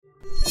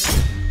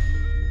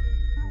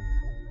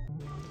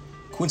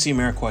Quincy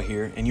Amarikwa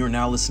here, and you are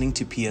now listening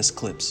to PS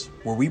Clips,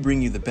 where we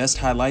bring you the best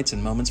highlights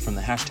and moments from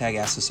the hashtag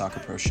Ask the Soccer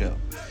Pro show.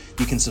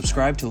 You can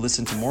subscribe to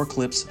listen to more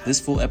clips, this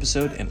full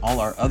episode, and all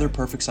our other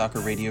Perfect Soccer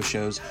radio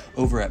shows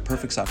over at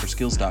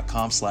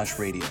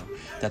perfectsoccerskills.com/radio.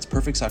 That's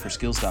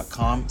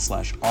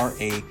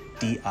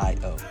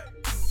perfectsoccerskills.com/RADIO.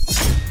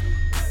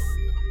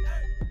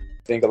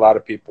 I think a lot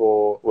of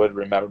people would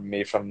remember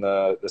me from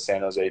the San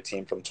Jose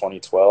team from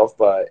 2012,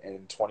 but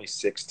in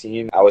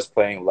 2016, I was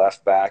playing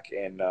left back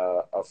in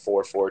a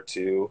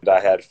 4-4-2. I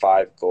had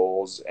 5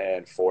 goals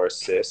and 4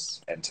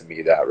 assists, and to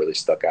me, that really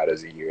stuck out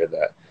as a year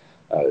that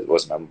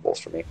was memorable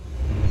for me.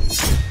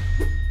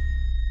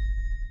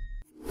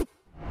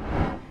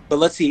 But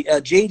let's see,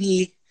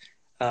 JDWARD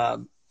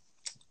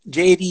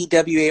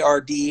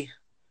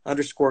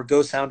 _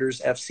 Go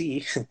Sounders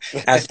FC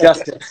as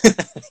Justin.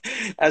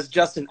 As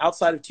Justin,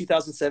 outside of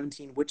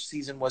 2017, which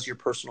season was your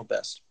personal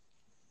best?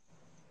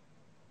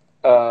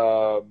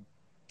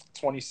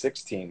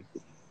 2016,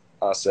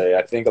 I'll say.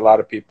 I think a lot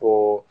of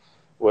people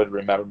would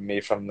remember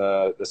me from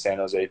the San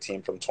Jose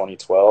team from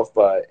 2012,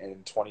 but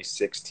in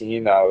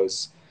 2016, I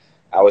was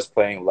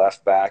playing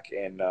left back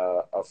in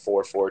a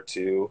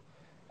 4-4-2,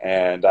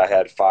 and I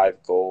had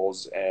 5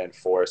 goals and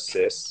 4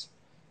 assists,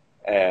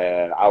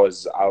 and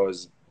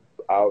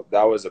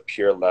that was a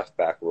pure left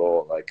back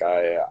role. Like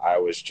I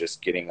was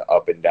just getting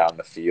up and down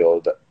the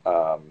field.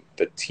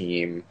 The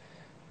team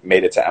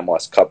made it to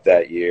MLS Cup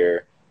that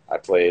year. I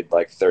played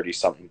like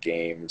 30-something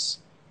games.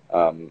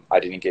 I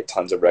didn't get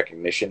tons of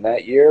recognition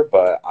that year,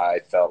 but I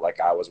felt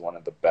like I was one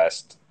of the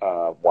best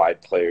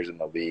wide players in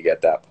the league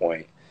at that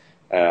point.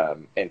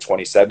 In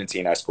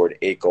 2017, I scored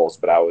 8 goals,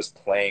 but I was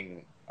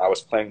playing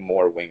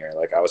more winger.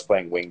 Like I was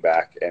playing wing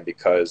back, and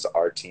because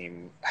our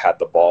team had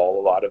the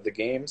ball a lot of the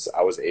games,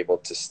 I was able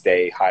to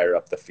stay higher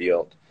up the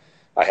field.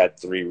 I had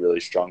 3 really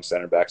strong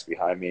center backs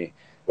behind me,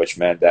 which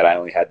meant that I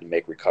only had to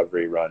make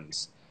recovery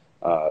runs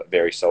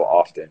very so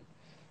often.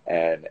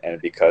 And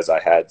because I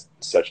had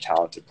such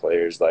talented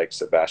players like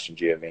Sebastian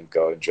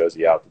Giovinco and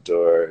Josie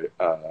Altidore,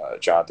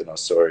 Jonathan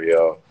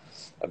Osorio,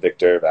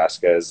 Victor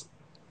Vasquez,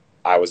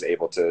 I was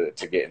able to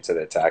get into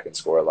the attack and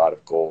score a lot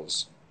of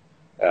goals.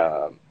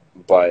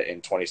 But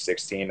in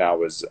 2016, I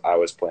was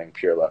playing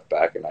pure left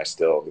back, and I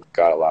still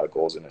got a lot of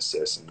goals and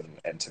assists.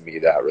 And to me,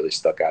 that really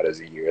stuck out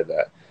as a year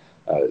that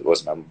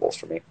was memorable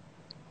for me.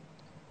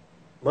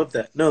 Love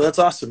that. No, that's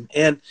awesome.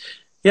 And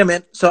yeah,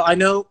 man. So I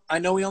know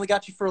we only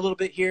got you for a little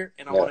bit here,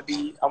 and I want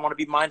to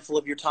be mindful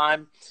of your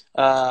time.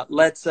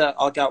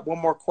 I'll got one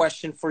more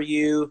question for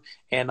you,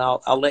 and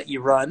I'll let you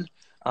run.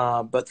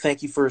 But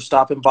thank you for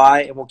stopping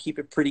by, and we'll keep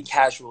it pretty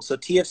casual. So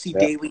TFC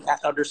Daily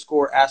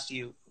 _ asked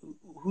you,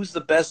 who's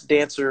the best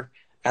dancer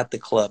at the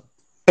club?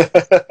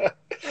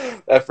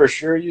 That for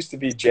sure used to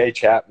be Jay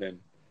Chapman.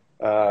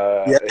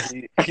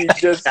 Jay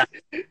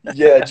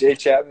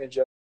Chapman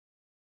just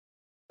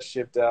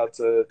shipped out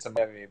to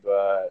Miami,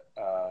 but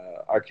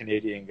our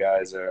Canadian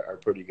guys are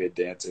pretty good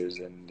dancers,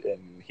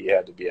 and he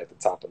had to be at the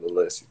top of the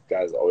list.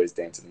 Guys always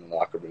dancing in the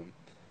locker room.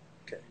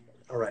 Okay.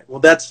 All right. Well,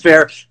 that's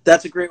fair.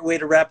 That's a great way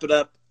to wrap it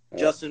up.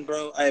 Justin,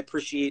 bro, I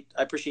appreciate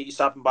you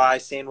stopping by,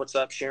 saying what's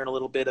up, sharing a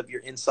little bit of your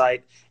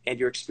insight and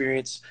your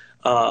experience.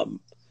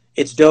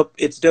 It's dope.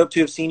 It's dope to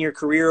have seen your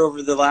career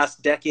over the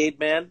last decade,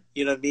 man.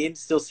 You know what I mean?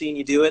 Still seeing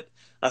you do it.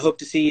 I hope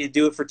to see you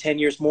do it for 10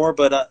 years more,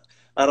 but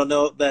I don't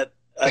know.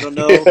 I don't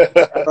know.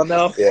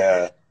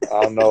 Yeah,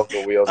 I don't know if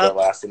the wheels are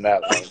lasting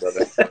that long,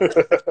 brother.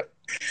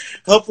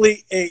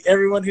 Hopefully,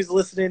 everyone who's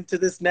listening to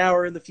this now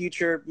or in the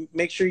future,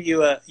 make sure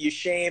you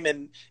shame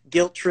and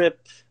guilt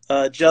trip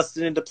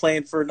Justin into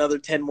playing for another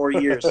 10 more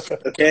years.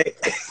 Okay,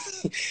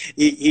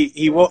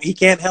 he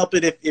can't help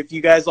it if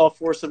you guys all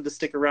force him to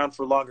stick around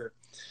for longer.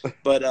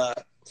 But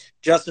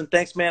Justin,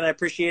 thanks, man. I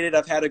appreciate it.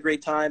 I've had a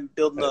great time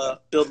building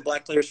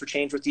Black Players for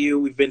Change with you.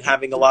 We've been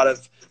having a lot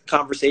of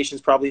conversations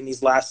probably in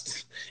these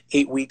last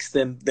 8 weeks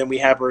than we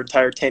have our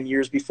entire 10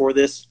 years before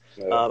this.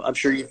 I'm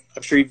sure you've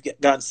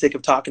gotten sick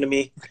of talking to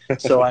me,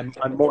 so I'm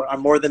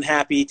more than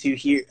happy to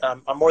hear.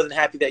 I'm more than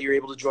happy that you're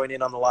able to join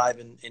in on the live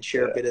and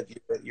share a bit of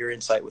your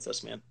insight with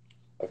us, man.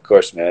 Of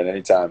course, man.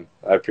 Anytime.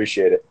 I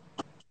appreciate it.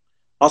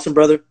 Awesome,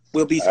 brother.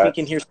 We'll be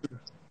speaking here soon.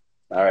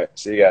 All right.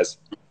 See you guys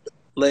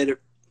later.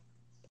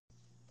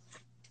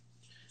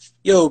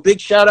 Yo, big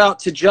shout out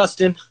to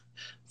Justin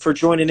for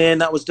joining in.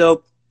 That was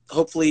dope.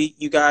 Hopefully,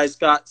 you guys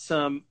got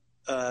some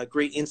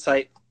great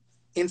insight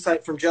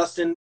from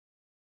Justin.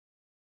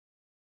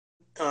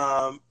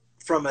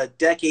 From a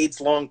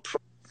decades-long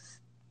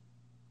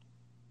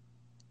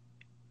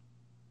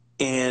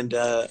and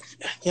I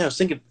was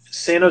thinking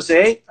San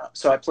Jose.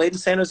 So I played in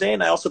San Jose,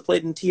 and I also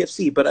played in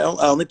TFC, but I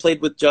only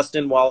played with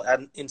Justin while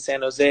in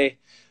San Jose.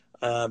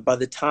 By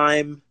the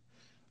time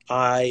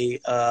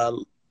I got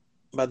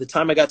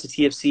to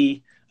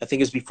TFC, I think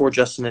it was before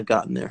Justin had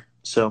gotten there.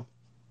 So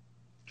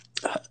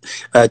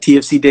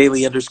TFC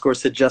Daily _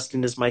 said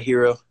Justin is my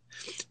hero.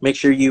 Make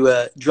sure you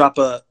drop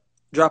an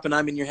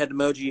I'm in your head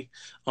emoji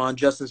on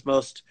Justin's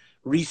most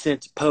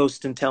recent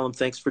post and tell him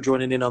thanks for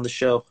joining in on the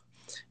show,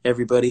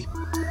 everybody.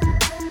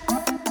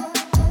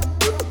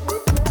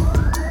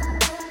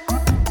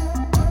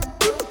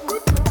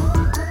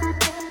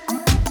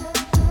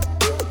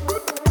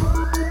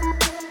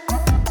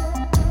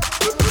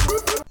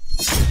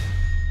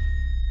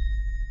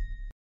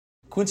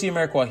 Quincy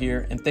Amarikwa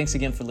here, and thanks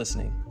again for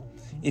listening.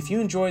 If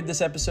you enjoyed this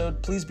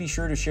episode, please be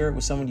sure to share it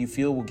with someone you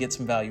feel will get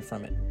some value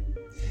from it.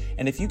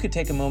 And if you could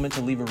take a moment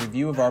to leave a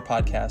review of our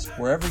podcast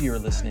wherever you're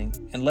listening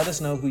and let us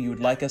know who you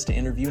would like us to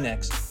interview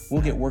next,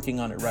 we'll get working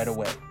on it right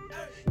away.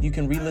 You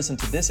can re-listen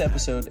to this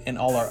episode and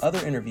all our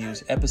other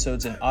interviews,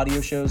 episodes, and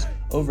audio shows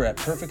over at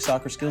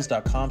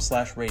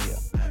perfectsoccerskills.com/radio.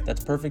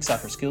 That's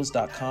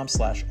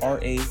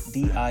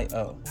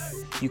perfectsoccerskills.com/radio.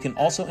 You can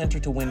also enter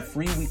to win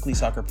free weekly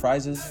soccer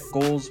prizes,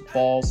 goals,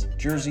 balls,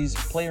 jerseys,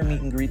 player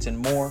meet and greets, and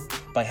more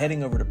by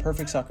heading over to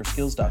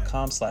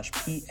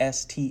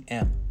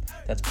perfectsoccerskills.com/PSTM.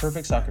 That's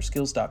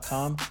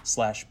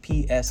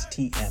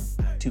perfectsoccerskills.com/PSTM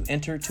to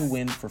enter to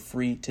win for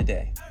free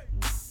today.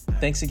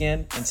 Thanks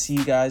again, and see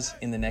you guys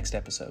in the next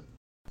episode.